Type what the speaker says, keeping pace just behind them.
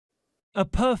A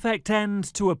perfect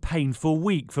end to a painful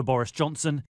week for Boris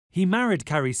Johnson. He married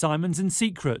Carrie Symonds in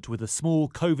secret with a small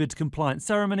COVID-compliant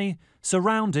ceremony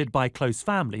surrounded by close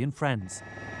family and friends.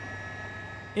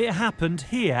 It happened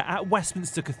here at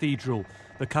Westminster Cathedral,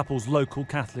 the couple's local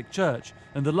Catholic church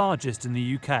and the largest in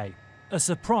the UK. A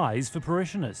surprise for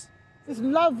parishioners. It's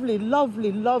lovely,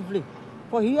 lovely, lovely.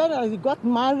 For here, he got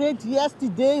married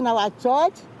yesterday in our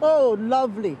church. Oh,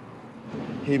 lovely.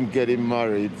 Him getting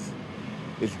married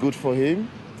is good for him.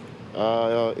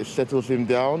 It settles him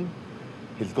down.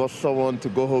 He's got someone to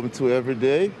go home to every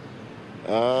day.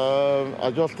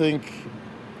 I just think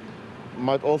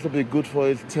might also be good for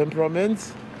his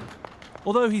temperament.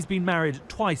 Although he's been married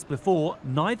twice before,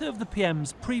 neither of the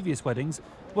PM's previous weddings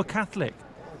were Catholic,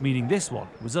 meaning this one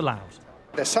was allowed.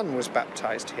 Their son was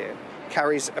baptised here.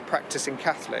 Carrie's a practising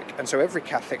Catholic, and so every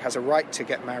Catholic has a right to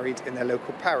get married in their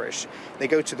local parish. They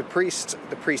go to the priest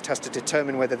has to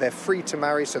determine whether they're free to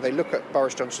marry, so they look at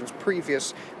Boris Johnson's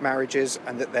previous marriages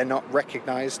and that they're not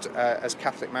recognised as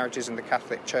Catholic marriages in the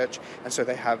Catholic Church, and so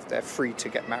they're free to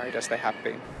get married as they have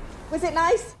been. Was it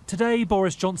nice? Today,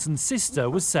 Boris Johnson's sister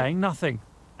was saying nothing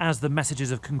as the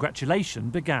messages of congratulation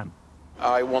began.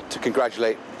 I want to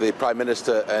congratulate the Prime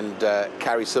Minister and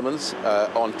Carrie Symonds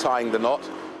on tying the knot.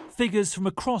 Figures from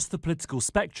across the political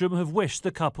spectrum have wished the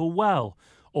couple well,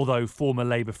 although former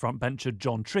Labour frontbencher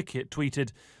John Trickett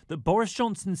tweeted that Boris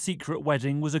Johnson's secret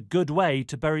wedding was a good way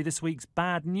to bury this week's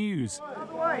bad news.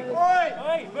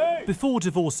 Before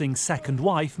divorcing second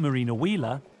wife Marina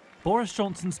Wheeler, Boris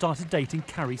Johnson started dating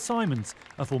Carrie Symonds,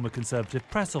 a former Conservative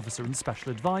press officer and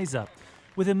special advisor.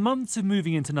 Within months of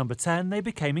moving into number 10, they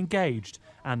became engaged,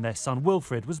 and their son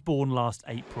Wilfred was born last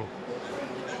April.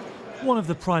 One of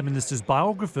the Prime Minister's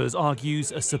biographers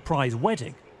argues a surprise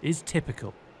wedding is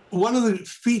typical. One of the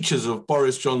features of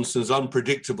Boris Johnson's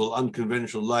unpredictable,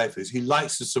 unconventional life is he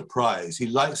likes to surprise. He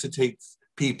likes to take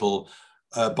people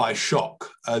by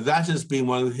shock. That has been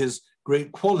one of his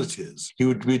great qualities. He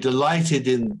would be delighted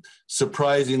in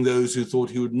surprising those who thought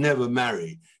he would never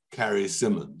marry Carrie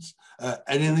Symonds.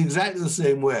 And in exactly the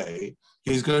same way,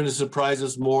 he's going to surprise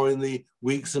us more in the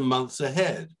weeks and months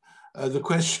ahead. The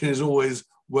question is always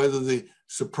whether the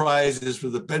surprise is for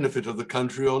the benefit of the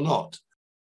country or not.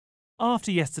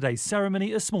 After yesterday's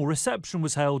ceremony, a small reception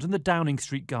was held in the Downing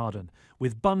Street garden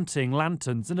with bunting,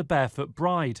 lanterns and a barefoot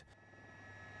bride.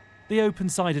 The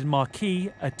open-sided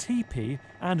marquee, a teepee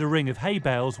and a ring of hay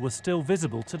bales were still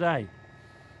visible today.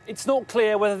 It's not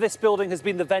clear whether this building has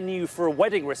been the venue for a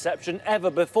wedding reception ever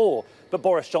before, but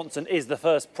Boris Johnson is the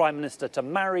first Prime Minister to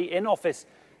marry in office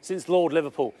since Lord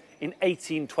Liverpool in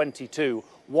 1822,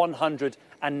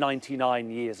 199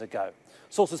 years ago.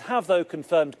 Sources have, though,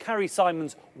 confirmed Carrie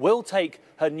Symonds will take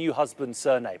her new husband's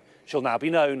surname. She'll now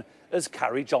be known as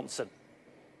Carrie Johnson.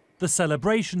 The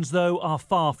celebrations, though, are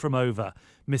far from over.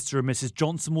 Mr. and Mrs.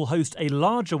 Johnson will host a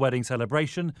larger wedding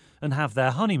celebration and have their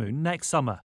honeymoon next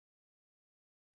summer.